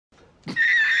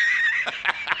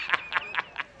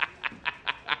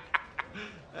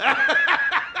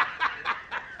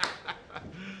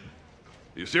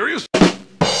serious?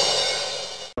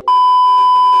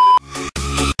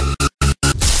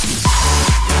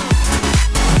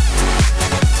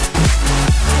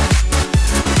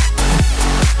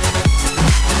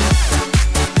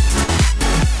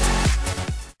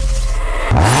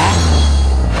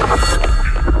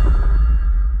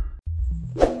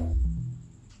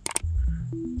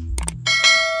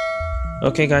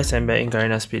 Okay guys, I'm back in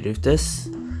Garena Speedlifters.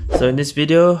 So in this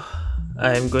video,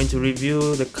 I'm going to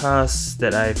review the cars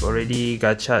that I've already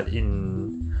gached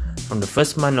in from the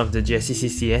first month of the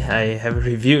GSCCC. I haven't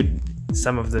reviewed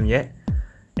some of them yet.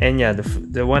 And yeah,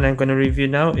 the one I'm going to review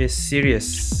now is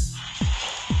Sirius.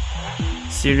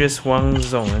 Sirius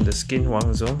Huangzong, and the skin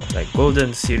Huangzong, like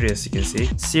golden Sirius, you can see.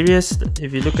 Sirius,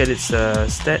 if you look at its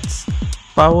stats,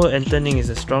 power and turning is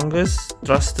the strongest,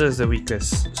 thruster is the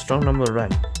weakest, strong number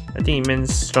run. I think it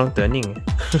means strong turning.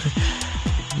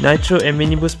 Nitro and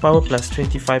mini boost power plus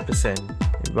 25%,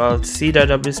 while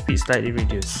CW speed slightly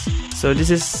reduced. So this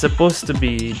is supposed to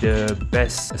be the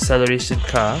best acceleration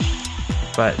car,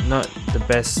 but not the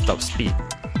best top speed.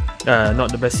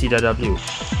 Not the best CW.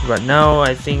 But now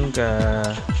I think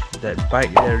that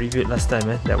bike that I reviewed last time,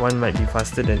 that one might be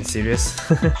faster than Sirius.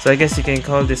 So I guess you can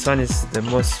call this one is the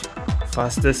most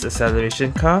fastest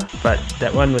acceleration car, but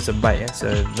that one was a bike,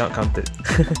 so not counted.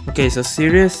 Okay, so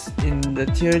Sirius in the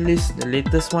tier list, the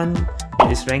latest one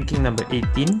is ranking number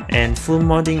 18, and full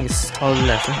modding is all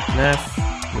left,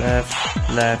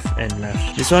 left and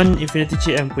left. This one Infinity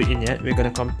chip I haven't put in yet. We're gonna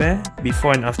compare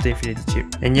before and after Infinity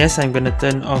chip. And yes, I'm gonna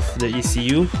turn off the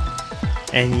ECU.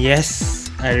 And yes,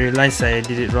 I realized I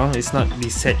did it wrong. It's not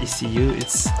reset ECU,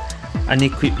 it's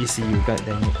unequipped ECU. God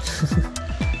dang it.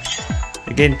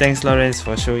 Again, thanks Lawrence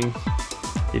for showing.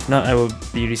 If not, I will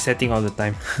be resetting all the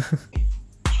time.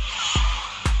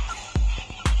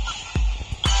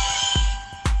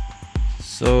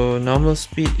 So normal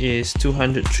speed is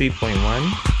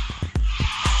 203.1,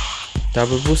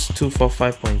 double boost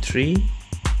 245.3,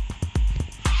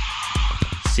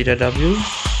 CW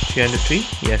 303,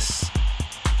 yes,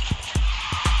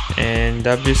 and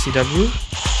WCW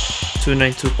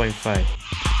 292.5,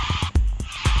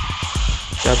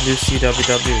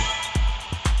 WCWW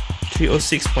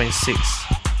 306.6,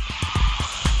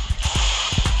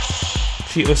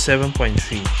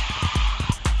 307.3.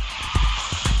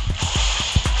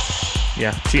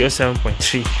 Yeah,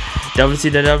 307.3.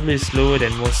 WCW is lower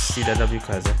than most CW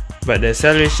cars, but the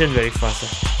acceleration very fast.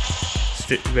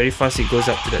 Very fast, it goes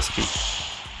up to that speed.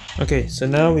 Okay, so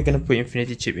now we're gonna put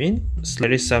Infinity chip in. So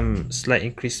there is some slight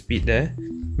increased speed there.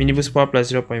 Mini boost power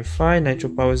plus 0.5, nitro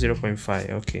power 0.5.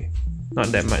 Okay, not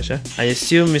that much. I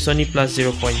assume it's only plus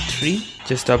 0.3.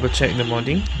 Just double check the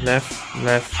modding. Left.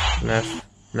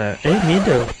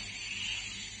 Middle.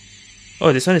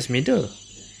 Oh, this one is middle.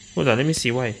 Hold on, let me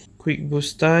see why. Quick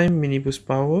boost time, mini boost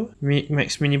power,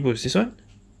 max mini boost. This one?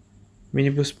 Mini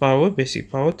boost power,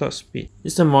 basic power, top speed.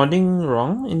 Is the modding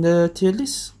wrong in the tier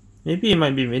list? Maybe it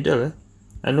might be middle.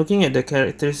 I'm looking at the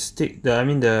characteristic, the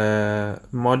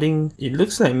modding. It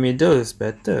looks like middle is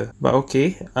better. But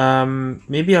okay,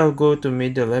 maybe I'll go to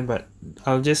middle, but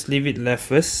I'll just leave it left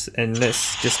first and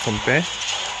let's just compare.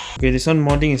 Okay, this one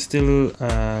modding is still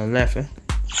left.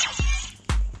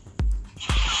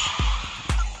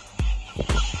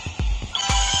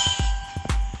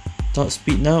 Top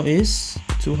speed now is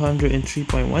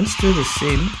 203.1, still the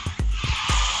same.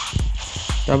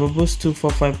 Double boost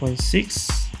 245.6.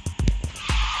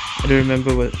 I don't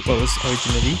remember what was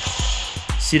originally.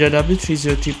 CW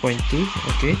 303.2.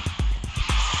 Okay,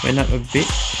 went up a bit.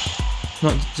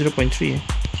 Not 0.3.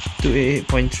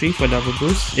 288.3 for double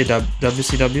boost.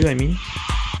 WCW I mean.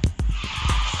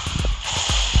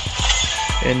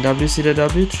 And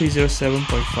WCW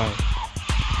 307.5.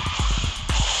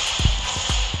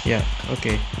 Yeah,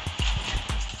 okay.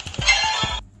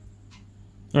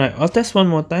 Alright, I'll test one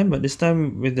more time, but this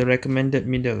time with the recommended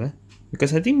middle,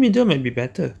 because I think middle might be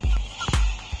better.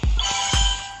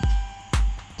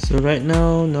 So right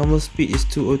now, normal speed is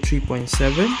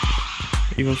 203.7,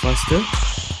 even faster.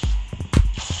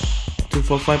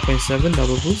 245.7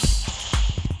 double boost.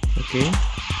 Okay.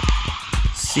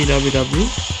 CWW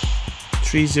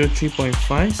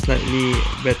 303.5, slightly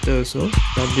better also.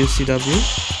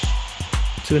 WCW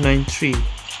 293.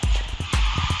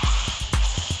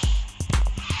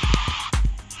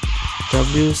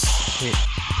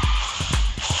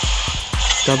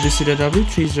 WCW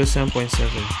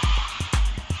 307.7.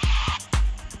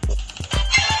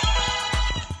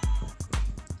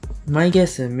 My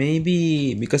guess,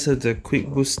 maybe because of the quick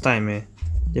boost time,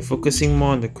 they're focusing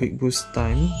more on the quick boost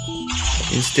time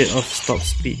instead of stop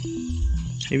speed.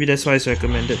 Maybe that's why it's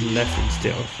recommended left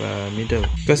instead of middle,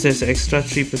 because there's an extra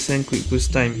 3% quick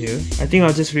boost time here. I think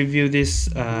I'll just review this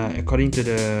according to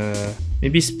the...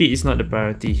 Maybe speed is not the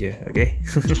priority here, okay?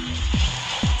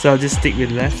 So I'll just stick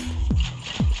with left,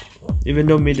 even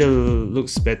though middle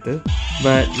looks better.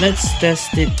 But let's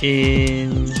test it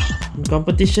in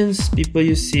competitions. People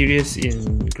use Sirius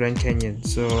in Grand Canyon,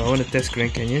 so I want to test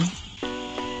Grand Canyon.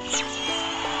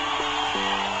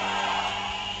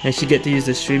 I should get to use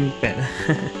the shrimp pad.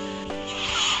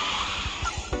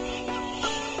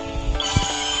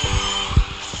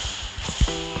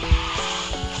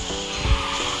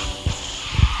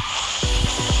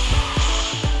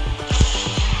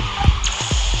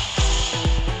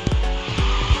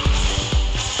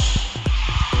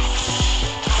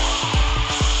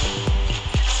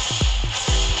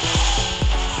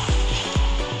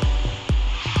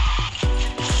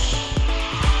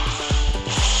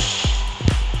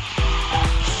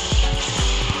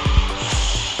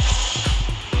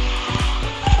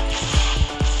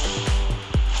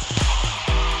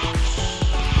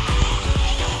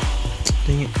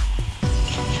 Dang it.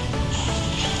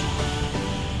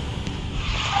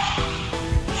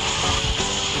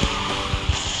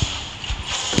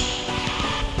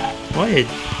 Why a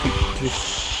quick drift?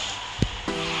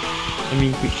 I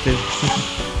mean quick turn.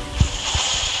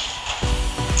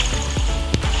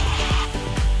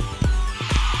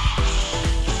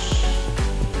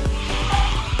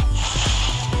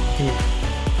 Yeah.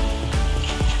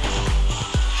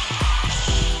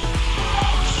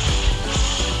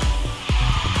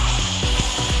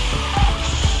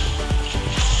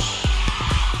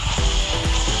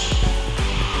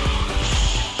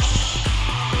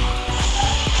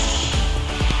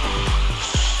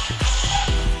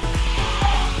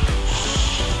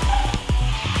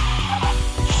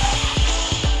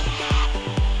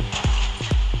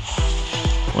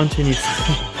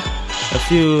 A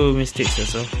few mistakes or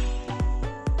so.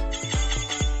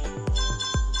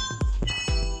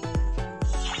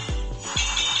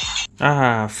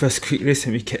 Ah, first quick race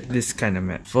and we get this kind of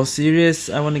map. For Sirius,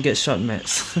 I want to get short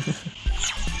maps.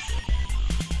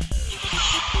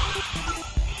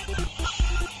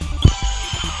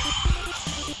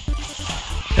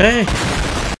 Hey!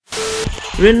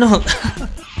 Renault!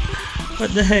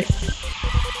 What the heck?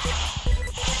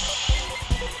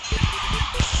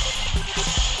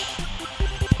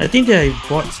 I think they are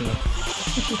bots.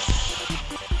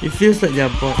 It feels like they are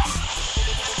bots.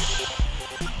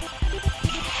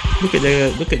 Look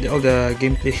at all the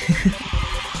gameplay.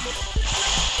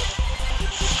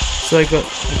 So I got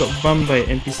bumped by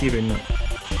NPC right now.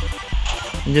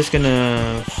 I'm just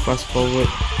gonna fast forward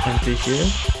until here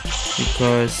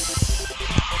because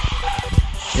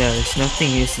yeah, it's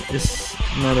nothing. It's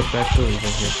not a battle over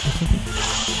here.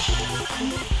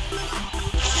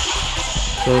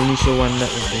 So I'll only show one lap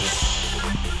of this.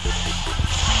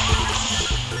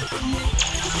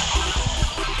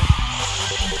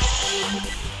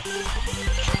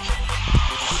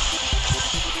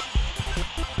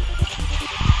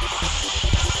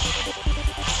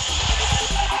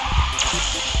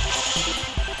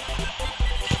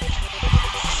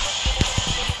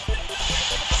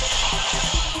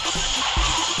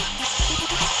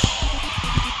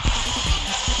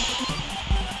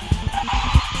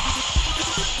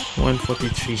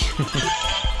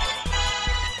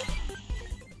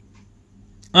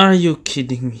 Are you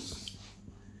kidding me?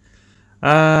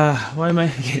 Why am I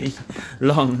getting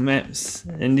long maps?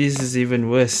 And this is even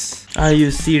worse. Are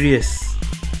you serious?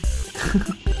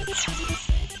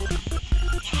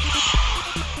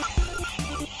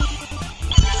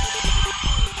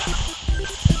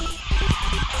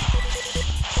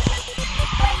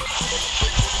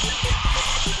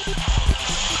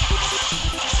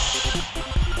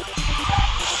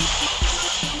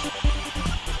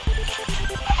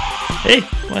 Hey,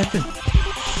 what happened?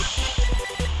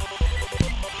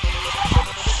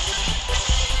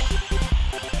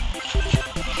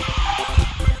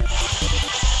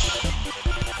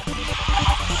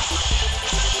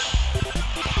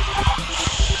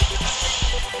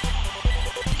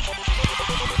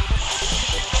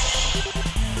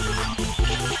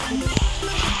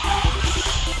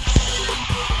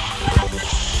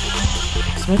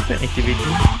 Is my pen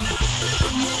activating?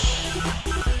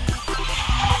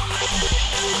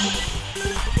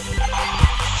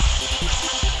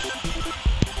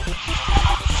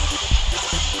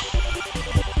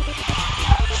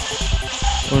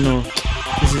 Oh no,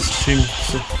 this is stream,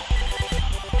 so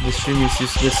the stream is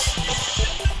useless.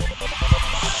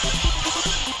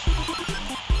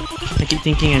 I keep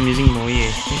thinking I'm using Moye,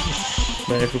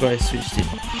 but I forgot I switched it.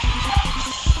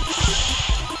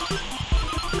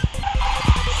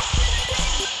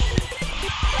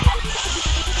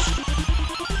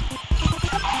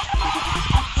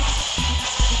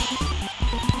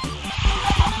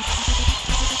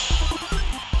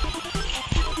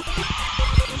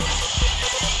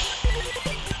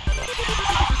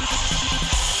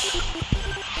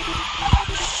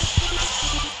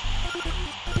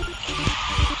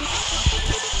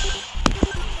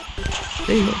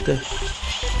 Hey, what the?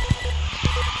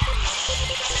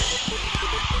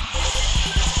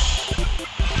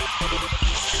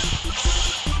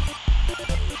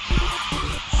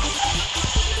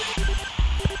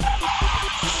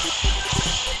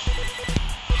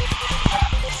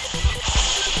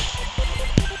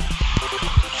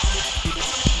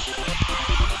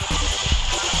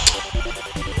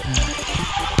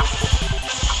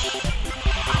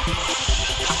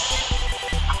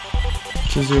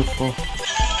 Four.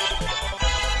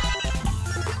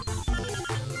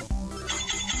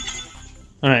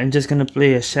 Alright, I'm just gonna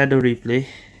play a shadow replay,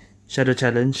 shadow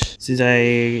challenge, since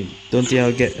I don't think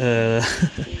I'll get a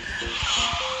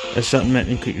short map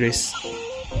in quick race.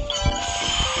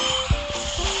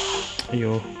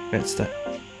 Ayo, bad start.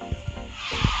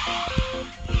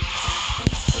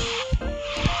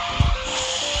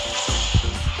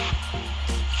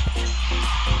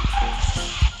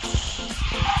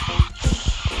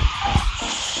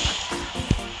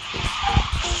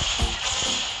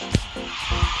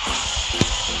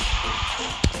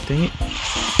 Dang it.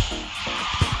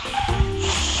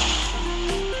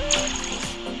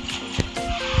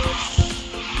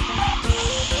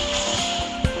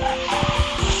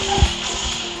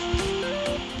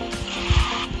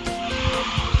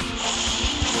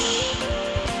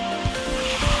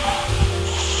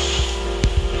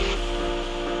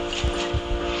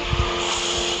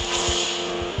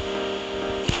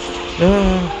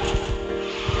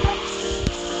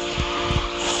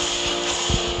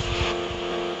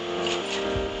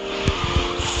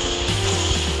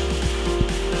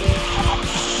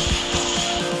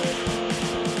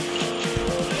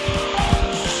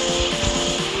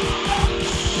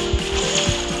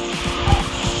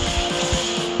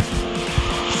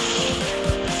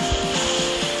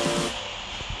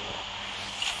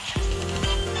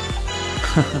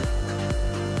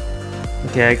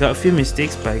 Okay, I got a few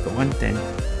mistakes, but I got 110.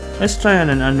 Let's try on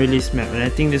an unreleased map, and I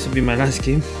think this will be my last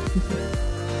game.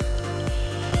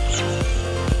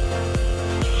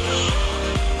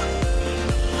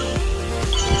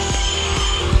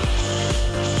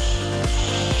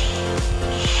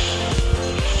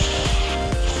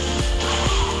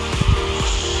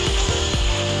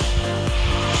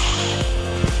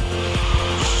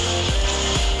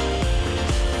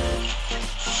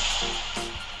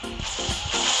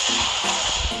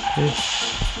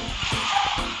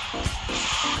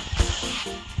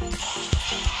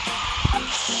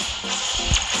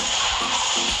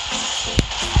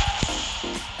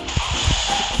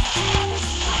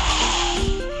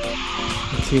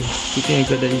 Okay, you think I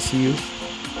got the ECU?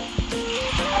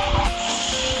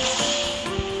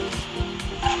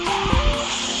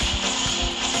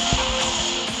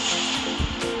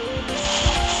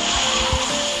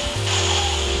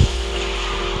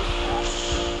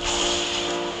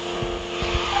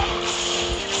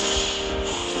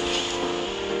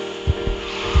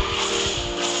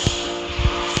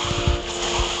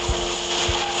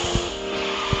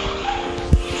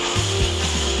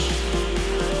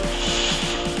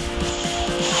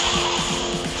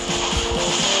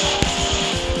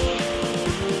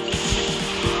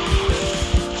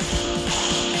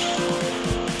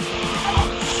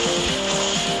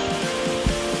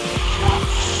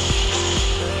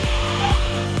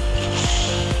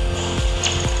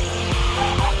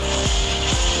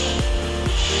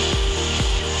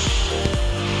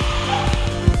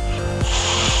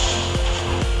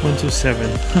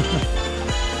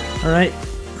 Alright.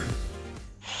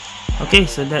 Okay,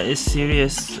 so that is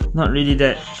Sirius. Not really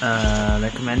that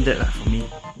recommended for me.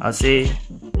 I'll say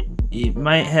it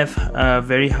might have a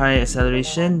very high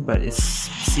acceleration, but its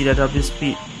CW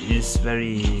speed is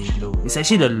very low. It's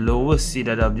actually the lowest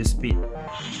CW speed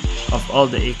of all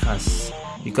the A cars,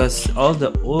 because all the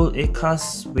old A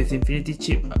cars with Infinity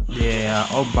chip, they are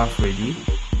all buff already.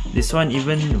 This one,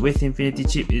 even with Infinity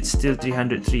chip, it's still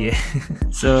 303.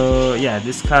 So yeah,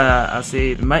 this car, I'll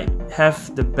say, might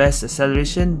have the best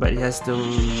acceleration, but it has the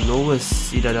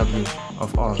lowest CW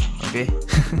of all. Okay.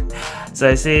 So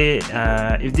I say,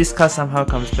 if this car somehow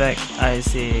comes back, I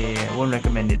say I won't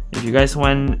recommend it. If you guys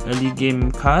want early game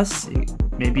cars,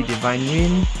 maybe Divine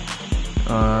Wind,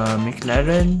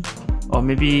 McLaren, or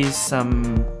maybe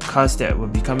some cars that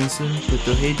will be coming soon,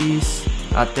 Pluto Hades,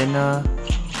 Athena,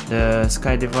 the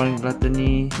Sky Devouring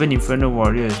Gluttony, even Inferno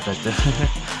Warrior is better.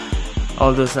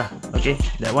 All those okay,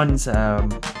 that one's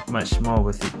much more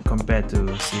worth it compared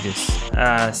to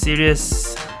Sirius.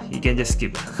 Sirius, you can just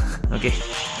skip. Okay,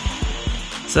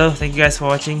 so thank you guys for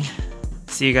watching.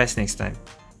 See you guys next time.